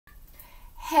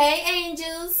Hey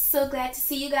angels, so glad to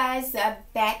see you guys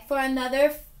back for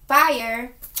another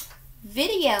fire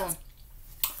video.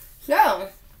 So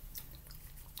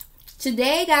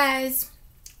today guys,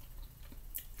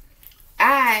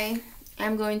 I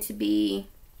am going to be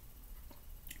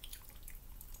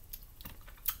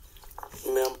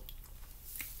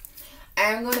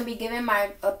giving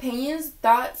my opinions,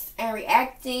 thoughts, and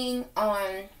reacting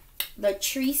on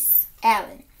Latrese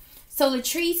Allen. So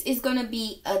Latrese is going to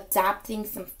be adopting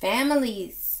some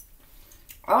families.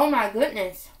 Oh my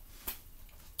goodness.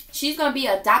 She's going to be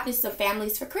adopting some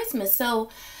families for Christmas. So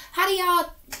how do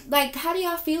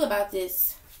y'all feel about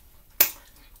this?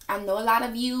 I know a lot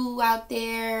of you out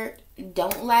there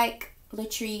don't like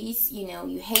Latrese. You know,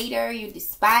 you hate her, you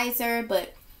despise her,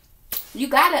 but you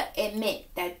gotta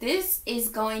admit that this is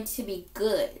going to be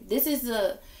good. This is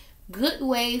a good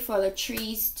way for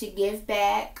Latrese to give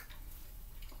back.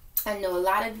 I know a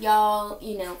lot of y'all,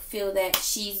 feel that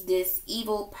she's this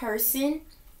evil person.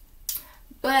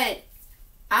 But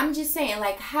I'm just saying,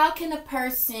 like, how can a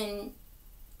person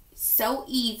so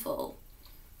evil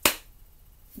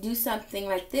do something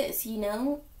like this,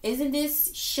 Isn't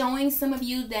this showing some of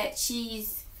you that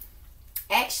she's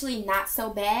actually not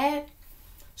so bad?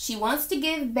 She wants to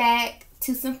give back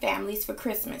to some families for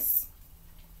Christmas.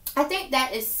 I think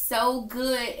that is so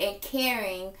good and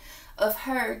caring of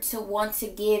her to want to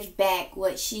give back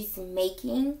what she's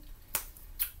making.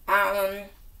 I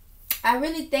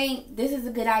really think this is a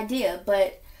good idea,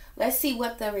 but let's see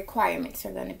what the requirements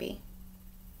are going to be.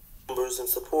 Members and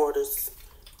supporters,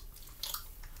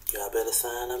 y'all better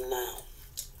sign up now.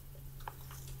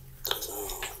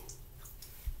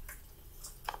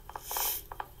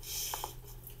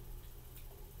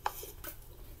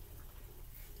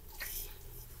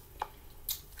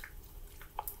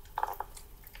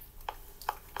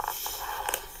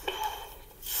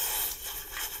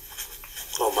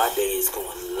 Oh, my day is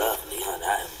going lovely, honey.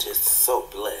 I am just so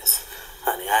blessed.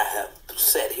 Honey, I have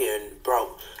sat here and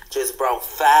brought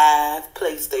 5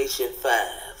 PlayStation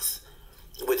 5s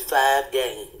with 5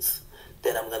 games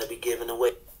that I'm going to be giving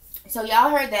away. So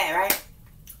y'all heard that, right?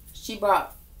 She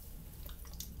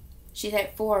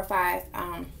had 4 or 5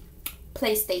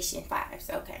 PlayStation 5s.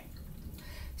 Okay.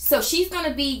 So she's going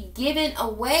to be giving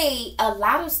away a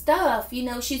lot of stuff.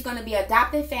 She's going to be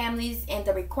adopting families, and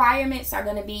the requirements are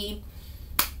going to be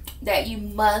that you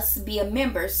must be a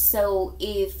member. So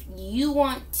if you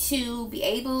want to be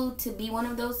able to be one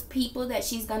of those people that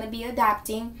she's going to be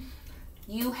adopting,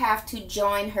 you have to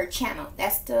join her channel.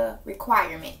 That's the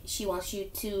requirement. She wants you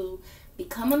to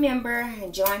become a member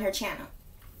and join her channel.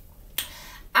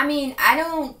 I mean, I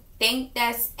don't think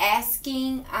that's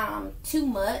asking too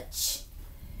much.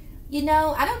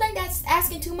 I don't think that's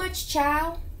asking too much,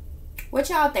 child. What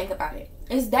y'all think about it?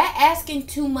 Is that asking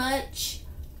too much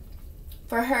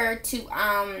for her to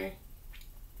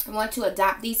want to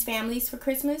adopt these families for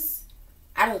Christmas?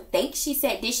 I don't think she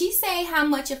said. Did she say how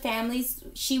much of families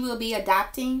she will be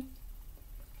adopting?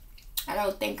 I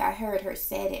don't think I heard her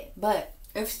said it. But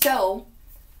if so,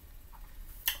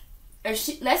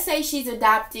 let's say she's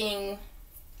adopting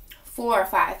 4 or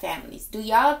 5 families. Do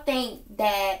y'all think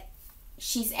that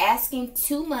she's asking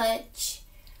too much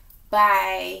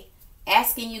by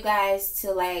asking you guys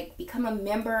to become a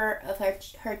member of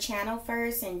her channel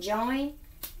first and join?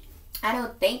 I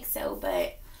don't think so,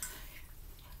 but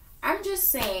I'm just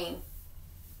saying,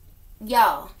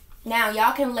 y'all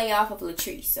can lay off of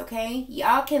Latrese, okay?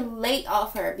 Y'all can lay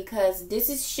off her, because this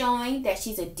is showing that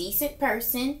she's a decent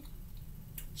person.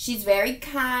 She's very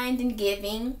kind and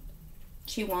giving.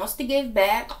 She wants to give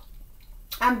back.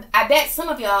 I bet some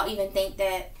of y'all even think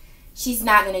that she's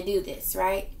not going to do this,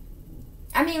 right?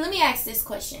 I mean, let me ask this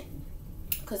question.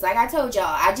 Because like I told y'all,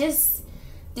 I just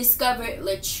discovered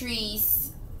Latrese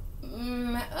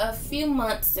a few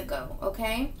months ago,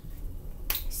 okay?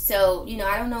 So,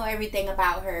 I don't know everything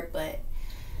about her, but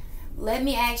let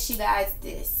me ask you guys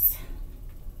this.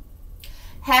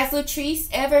 Has Latrese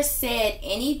ever said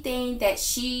anything that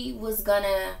she was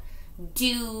gonna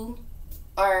do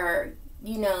or,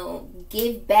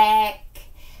 give back?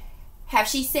 Have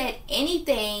she said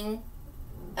anything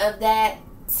of that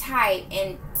type,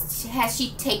 and has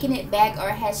she taken it back, or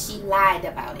has she lied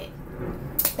about it?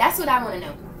 That's what I want to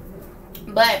know.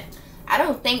 But I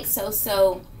don't think so.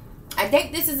 So I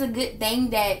think this is a good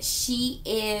thing that she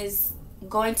is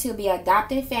going to be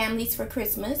adopting families for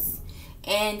Christmas,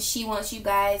 and she wants you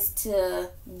guys to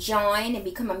join and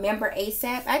become a member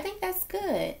ASAP. I think that's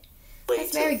good.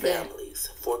 That's very good. Families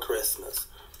for Christmas.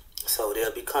 So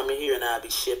they'll be coming here, and I'll be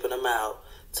shipping them out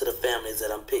to the families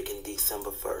that I'm picking December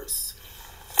 1st.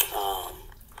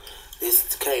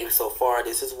 This came so far.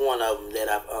 This is one of them that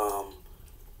I've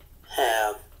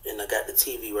have, and I got the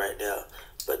TV right there,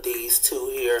 but these two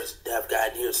here that I've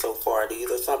gotten here so far, these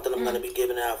are something I'm going to be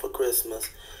giving out for Christmas.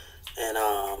 And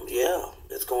yeah,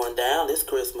 it's going down this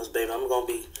Christmas, baby. I'm going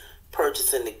to be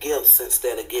purchasing the gifts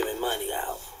instead of giving money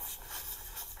out.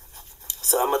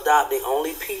 So I'm adopting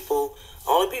only people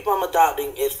I'm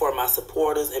adopting is for my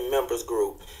supporters and members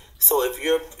group. So if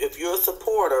you're a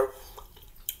supporter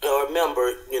or a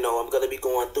member, you know, I'm going to be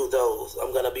going through those.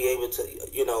 I'm going to be able to,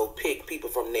 you know, pick people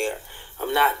from there.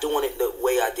 I'm not doing it the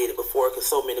way I did it before because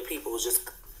so many people was just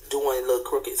doing little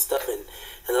crooked stuff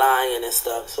and lying and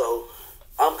stuff. So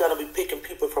I'm going to be picking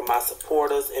people from my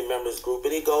supporters and members group.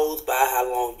 And it goes by how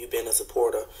long you've been a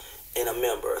supporter and a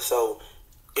member. So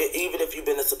even if you've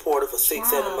been a supporter for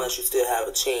 6-7 months, you still have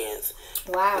a chance.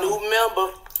 Wow. New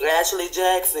member, Ashley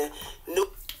Jackson.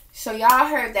 So y'all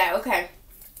heard that. Okay.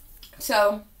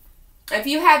 So if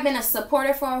you have been a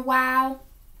supporter for a while,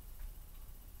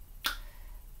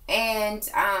 and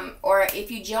or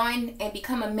if you join and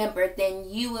become a member, then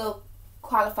you will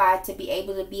qualify to be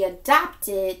able to be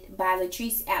adopted by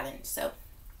Latrese Allen. So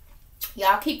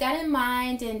y'all keep that in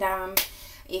mind, and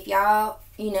if y'all,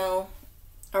 you know,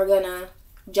 are gonna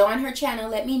join her channel,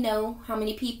 let me know how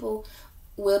many people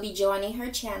will be joining her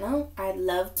channel. I'd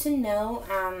love to know,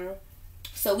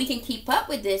 so we can keep up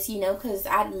with this, you know, because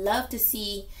I'd love to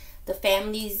see the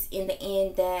families in the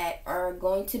end that are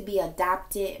going to be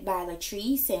adopted by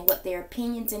Latrese and what their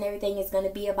opinions and everything is going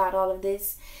to be about all of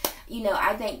this. You know,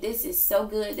 I think this is so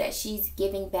good that she's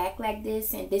giving back like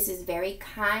this, and this is very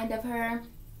kind of her.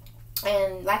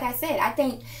 And like I said, I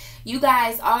think you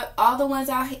guys, all the ones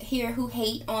out here who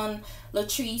hate on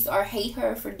Latrese or hate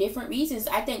her for different reasons,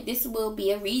 I think this will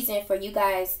be a reason for you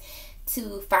guys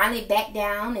to finally back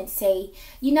down and say,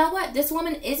 you know what, this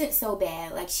woman isn't so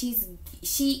bad. Like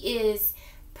she is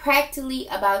practically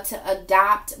about to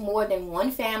adopt more than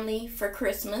one family for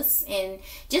Christmas. And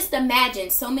just imagine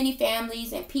so many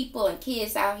families and people and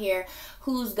kids out here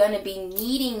who's gonna be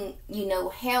needing, you know,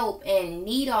 help and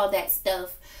need all that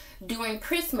stuff during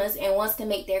Christmas and wants to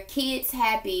make their kids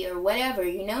happy or whatever,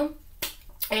 you know.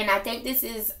 And I think this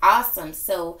is awesome.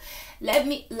 So let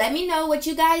me know what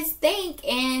you guys think,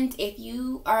 and if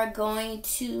you are going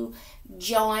to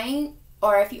join,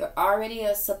 or if you're already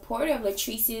a supporter of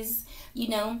Latrese's, you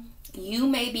know, you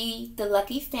may be the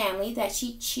lucky family that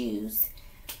she choose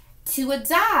to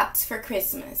adopt for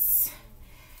Christmas.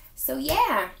 So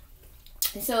yeah.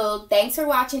 So thanks for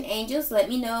watching, angels. Let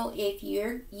me know if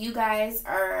you guys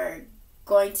are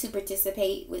going to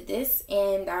participate with this,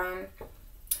 and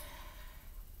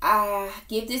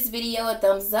give this video a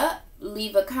thumbs up,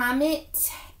 leave a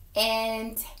comment,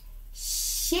 and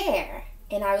share.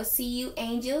 And I will see you,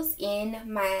 angels, in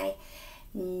my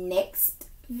next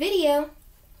video.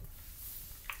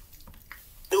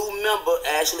 New member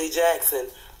Ashley Jackson.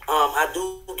 I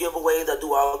do giveaways. I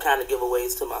do all kind of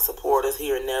giveaways to my supporters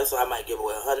here and there. So I might give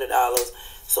away $100.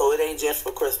 So it ain't just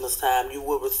for Christmas time. You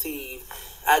will receive.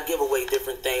 I give away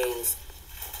different things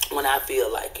when I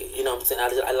feel like it. You know what I'm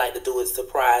saying? I like to do it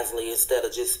surprisingly instead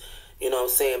of just, you know what I'm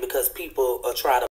saying, because people try to